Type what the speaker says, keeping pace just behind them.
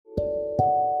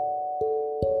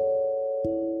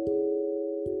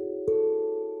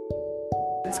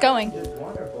It's going.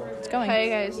 It's going. Hi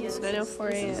guys, it's 9:04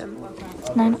 a.m.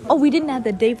 It's 9. Oh, we didn't add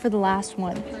the date for the last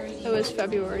one. It was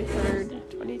February 3rd,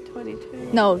 2022.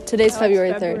 No, today's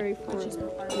February 3rd. February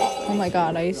 4th. Oh my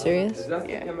god, are you serious?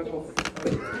 Yeah.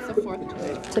 It's the 4th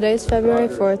today. Today's February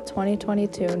 4th,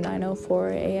 2022,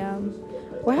 9:04 a.m.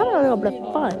 We're having a little bit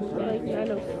of fun. Like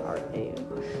 9:04 a.m.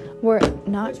 We're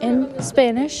not in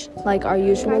Spanish, like our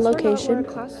usual location.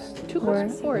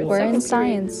 We're in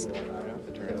science.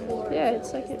 Yeah, it's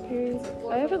second period.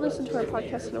 I haven't listened to our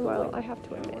podcast in a while, I have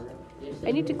to admit.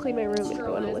 I need to clean my room and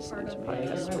go and listen to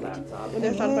podcasts for that. And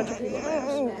there's not a bunch of people in my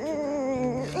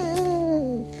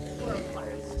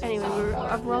house. Anyway,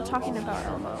 we're all talking about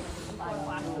Elmo.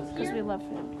 Because we love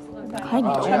him. I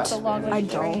don't. The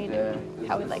longest train,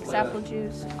 how he likes apple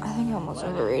juice. I think Elmo's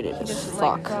overrated as Just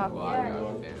fuck. like rock.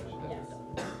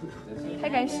 Hi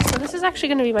guys, so this is actually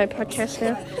going to be my podcast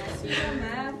now.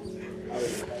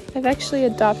 I've actually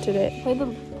adopted it.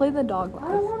 Play the dog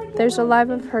laugh. There's a live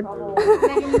of her.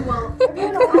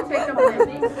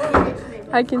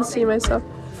 I can see myself.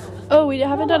 Oh, we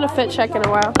haven't done a fit check in a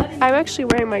while. I'm actually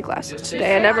wearing my glasses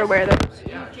today. I never wear them.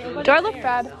 Do I look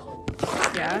bad?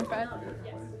 Yeah.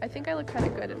 I think I look kind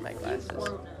of good in my glasses.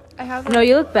 I have. No,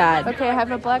 you look bad. Okay, I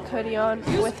have a black hoodie on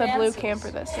with a blue camper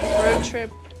that says road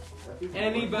trip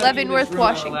Leavenworth,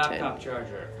 Washington.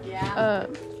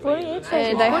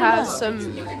 And I have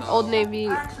some Old Navy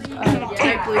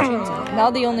tight blue jeans on.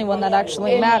 Now the only one that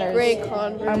actually matters. Gray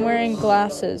Converse. I'm wearing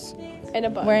glasses, And a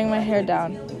bun. wearing my hair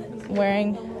down,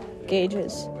 wearing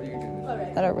gauges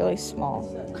that are really small.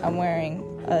 I'm wearing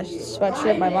a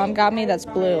sweatshirt my mom got me that's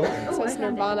blue. It says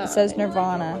Nirvana. It says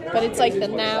Nirvana. But it's like the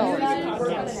noun.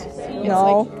 It's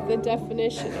No. like the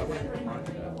definition.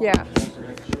 Yeah.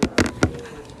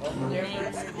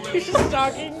 You're just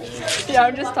talking? Yeah,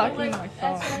 I'm just talking on my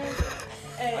phone.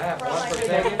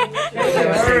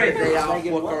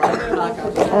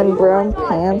 And brown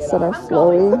pants that are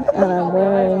flowy, and I'm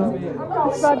wearing.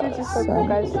 Rogers is so cool,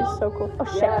 guys. He's so cool. Oh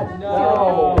shit.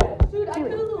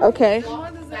 Okay,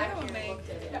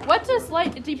 What's a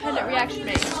slight dependent reaction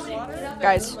make?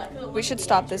 guys, we should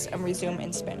stop this and resume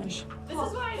in Spanish. Do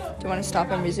you want to stop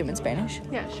and resume in Spanish?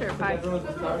 Yeah, sure. Bye.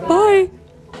 Bye.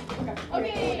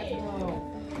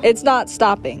 It's not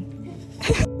stopping.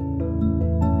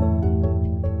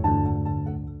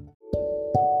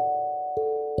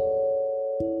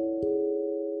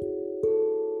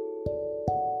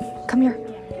 Come here.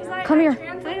 Come here.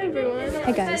 Hi, everyone.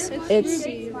 Hey guys, it's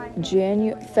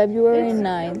February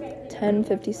 9th,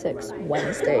 10:56,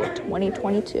 Wednesday,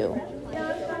 2022.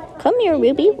 Come here,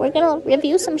 Ruby. We're gonna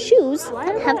review some shoes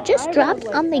that have just dropped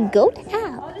on the GOAT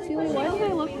app. Why do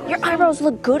I look Your eyebrows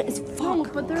look good as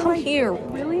fuck. but they're Come like here.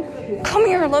 really Come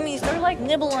here, let me. They're like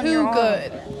nibble on your too arm.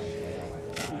 good?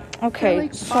 Okay, They're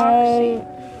like so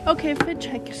boxy. Okay, fit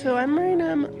check. So I'm wearing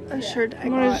a shirt I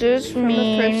What got does this from a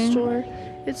mean? thrift store.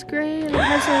 It's gray and it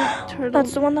has a turtle.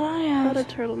 that's the one that I Not a have.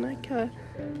 turtleneck.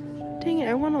 Dang it!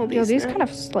 I want all these. Yo, these now. kind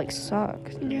of like suck.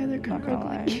 Yeah, they're Not kind gonna of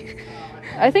lie.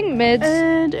 I think mids.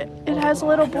 And it has a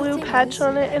little blue patch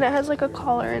on it, and it has like a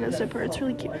collar and a zipper. It's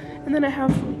really cute. And then I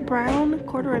have brown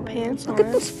corduroy pants on, Look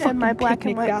at this fucking and my black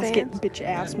and picnic white basket, Vans. bitch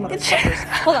ass motherfuckers.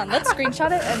 Hold on, let's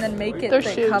screenshot it and then make it They're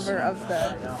the shoes. cover of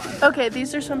the. Okay,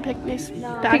 these are some picnic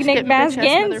Picnic baskets.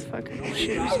 baskets? Motherfucker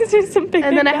shoes. These are some picnic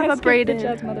And then I have a basket, braided. bitch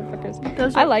ass motherfuckers.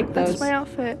 Those I like That's those. my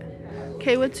outfit.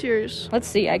 Okay, what's yours? Let's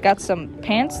see. I got some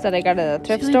pants that I got at a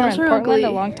thrift Really, store in those are Portland ugly. a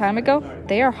long time ago.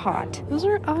 They are hot. Those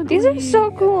are ugly. These are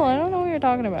so cool. I don't know what you're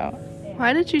talking about.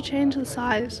 Why did you change the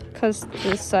size? Because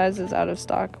this size is out of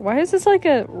stock. Why is this like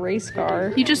a race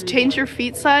car? You just changed your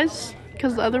feet size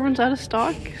because the other one's out of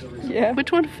stock? Yeah.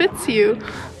 Which one fits you?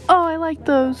 Oh, I like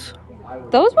those.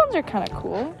 Those ones are kind of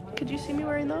cool. Could you see me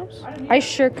wearing those? I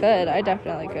sure could. I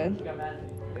definitely could.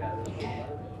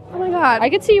 Oh my god. I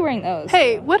could see you wearing those.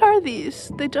 Hey, what are these?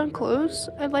 They dunk clothes?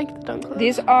 I like the dunk clothes.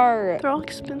 These are, They're all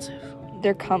expensive.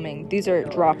 they're coming. These are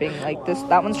dropping. Like this,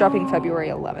 that one's dropping February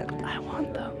 11th. I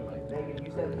want them.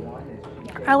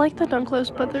 I like the dunk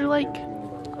clothes, but they're like...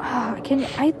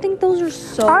 I think those are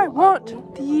so. I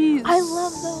want these. I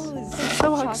love those. They're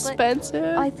so Chocolate.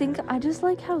 expensive. I just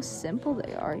like how simple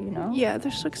they are, you know? Yeah,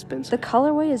 they're so The expensive.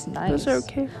 colorway is nice. Those are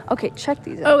okay. Okay, check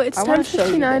these out. Oh, it's I wanna show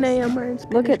you 10:59 this. a.m. We're in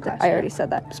Spanish Look at class. that. I already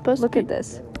said that. Supposed Look to at be.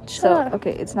 this. Shut So, up.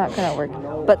 okay, it's not gonna work.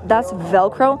 But that's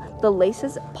Velcro. The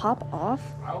laces pop off,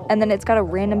 and then it's got a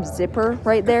random zipper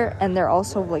right there, and they're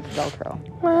also like Velcro.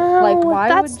 Wow, Like, why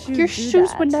that's, would you your do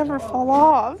shoes that? would never fall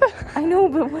off. I know,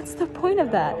 but what's the point of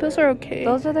that? Those are okay.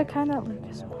 Those are the kind of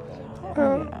like.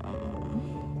 Oh.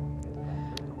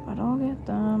 I don't get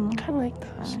them. kind of like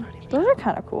those. Those are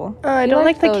kind of cool. I You don't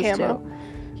like the those camo. too.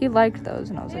 He liked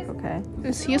those, and I was like, okay.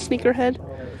 Is he a sneakerhead?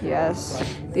 Yes.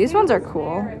 These ones are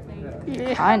cool.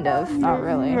 Yeah. Kind of. Not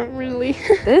really. Not really.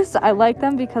 I like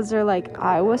them because they're like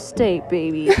Iowa State,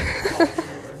 baby.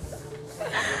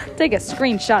 Take a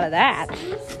screenshot of that.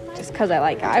 Just because I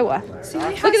like Iowa. See,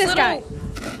 Look at this guy.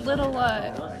 Little,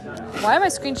 Why am I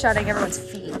screenshotting everyone's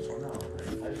feet?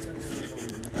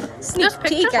 Sneak Just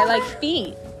peek, pictures I of like it?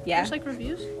 feet. Yeah. There's like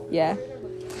reviews. Yeah.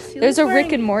 See, There's a like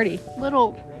Rick and Morty.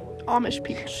 little Amish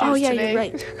people shoes Oh, yeah, today. you're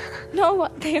right. No,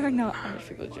 they are not Irish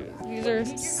people shoes.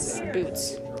 These are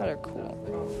boots that are cool.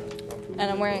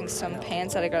 And I'm wearing some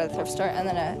pants that I got at the thrift store, and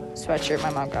then a sweatshirt my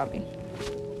mom got me.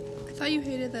 I thought you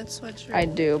hated that sweatshirt. I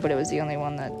do, but it was the only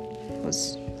one that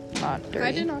was not dirty.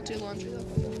 I did not do laundry though.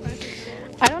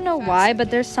 I don't know why, but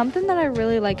there's something that I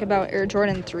really like about Air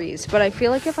Jordan 3s. But I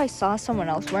feel like if I saw someone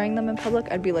else wearing them in public,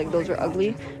 I'd be like, those are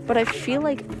ugly. But I feel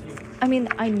like, I mean,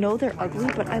 I know they're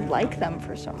ugly, but I like them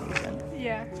for some reason.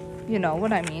 Yeah. You know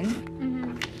what I mean?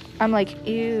 Mm-hmm. I'm like,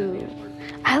 ew.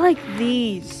 I like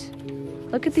these.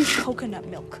 Look at these coconut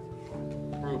milk.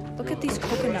 Look at these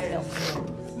coconut milk.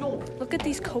 Look at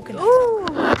these coconut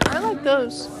milk. Ooh, I like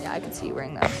those. Yeah, I could see you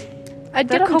wearing those. I'd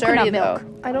They're get them coconut dirty milk.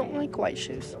 though. I don't like white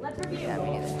shoes. Yeah,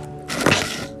 me neither.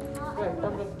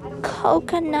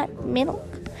 Coconut milk.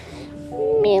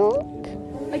 Milk.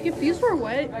 Like if these were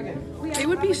wet, they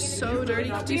would be so dirty.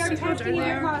 Do you see how dirty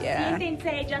they are? Yeah.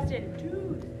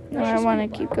 No, I want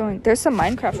to keep going. There's some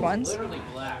Minecraft ones.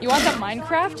 You want the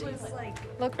Minecraft?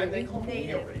 Look, Ruby.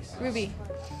 Ruby.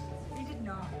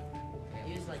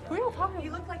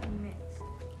 You look like mixed.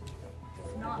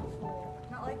 Not full.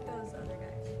 Not like those other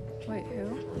guys. Wait,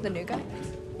 who? The new guy?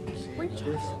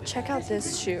 Check out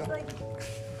this shoe.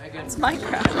 It's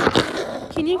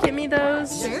Minecraft. Can you give me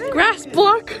those? Grass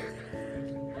block.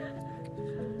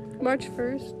 March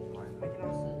 1st.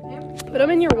 Put them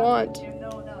in your wand.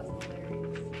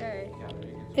 Okay.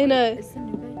 In a.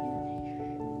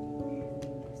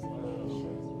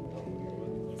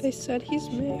 They said he's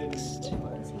mixed.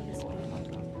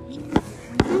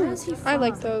 I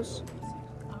like those.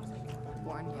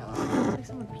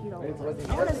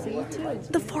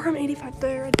 The Forum 85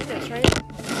 there, Adidas, right?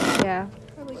 Yeah.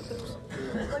 I like those.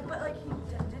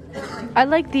 I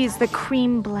like these, the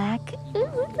cream black.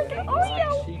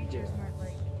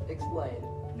 Explain.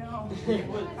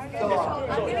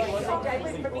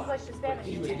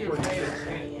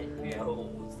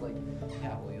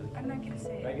 I'm not gonna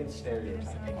say it. Megan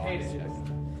stereotype. You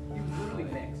literally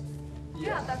mixed.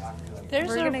 Yeah, that's. There's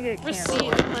We're a gonna get receipt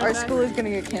canceled. in my Our bag. school is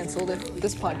gonna get canceled if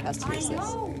this podcast hears this.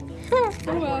 Oh,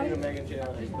 wow.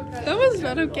 That was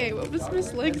not okay. What was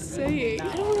Miss Legs saying?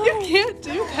 You can't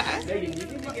do that.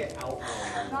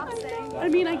 I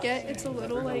mean, I get it's a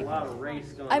little like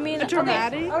I mean,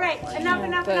 dramatic. All right,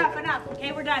 enough. But-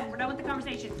 Okay, we're done. We're done with the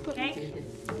conversation. Okay?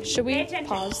 should we Pay attention.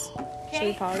 pause? Should we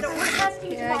Okay? pause? So we're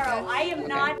testing Yeah, I tomorrow. guess. I am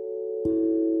not.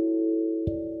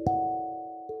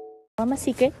 I'm a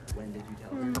secret.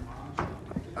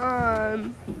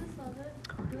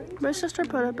 My sister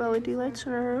put up LED lights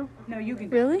in her room. No, you can.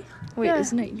 Really? Wait, Yeah.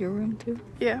 isn't it your room too?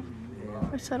 Yeah.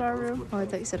 I said our room. Oh, I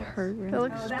thought you said her That room.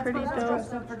 looks pretty dope.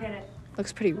 So forget it.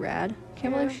 Looks pretty rad.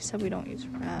 Can't believe she said we don't use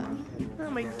rad. No,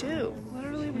 we do.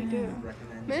 Literally, we do.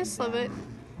 Miss love it.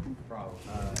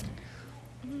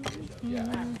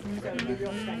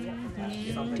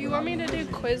 Do you want me to do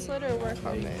Quizlet or work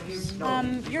on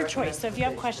this? Your choice. So if you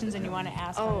have questions and you want to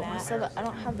ask Oh, them that. so I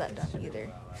don't have that done either.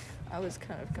 I was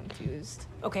kind of confused.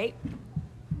 Okay.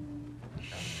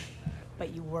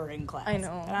 But you were in class. I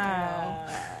know.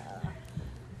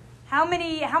 How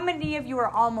many of you are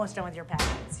almost done with your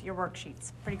packets, your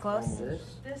worksheets? Pretty close?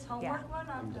 This homework one,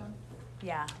 I'm done.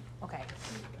 Yeah. Okay.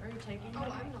 Are you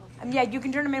taking Yeah, you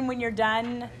can turn them in when you're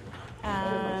done.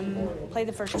 Play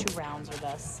the first 2 rounds with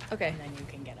us. Okay. And then you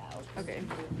can get out. Okay.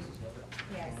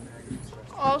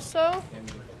 Also,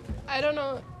 I don't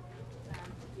know.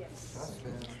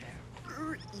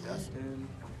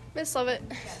 Miss Lovett,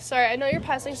 sorry, I know you're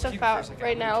passing stuff out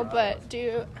right now, but do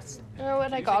you know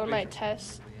what I got on my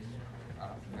test?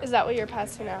 Is that what you're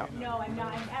passing out? No, I'm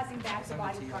not. I'm passing back the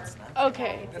body part.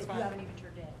 Okay. That you haven't even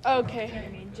turned in. Okay. You know what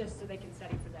I mean? Just so they can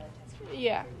study for that test.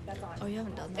 Yeah. That's all. Oh, you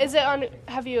haven't done that? Is it on?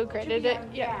 Have you graded it?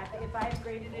 Yeah. If I've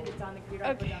graded it, it's on the computer.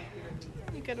 I put it on the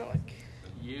computer. You gonna look?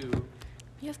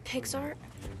 You have PixArt?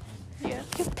 Yeah.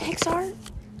 You have PixArt?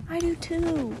 I do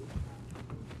too.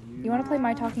 You want to play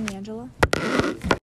My Talking Angela?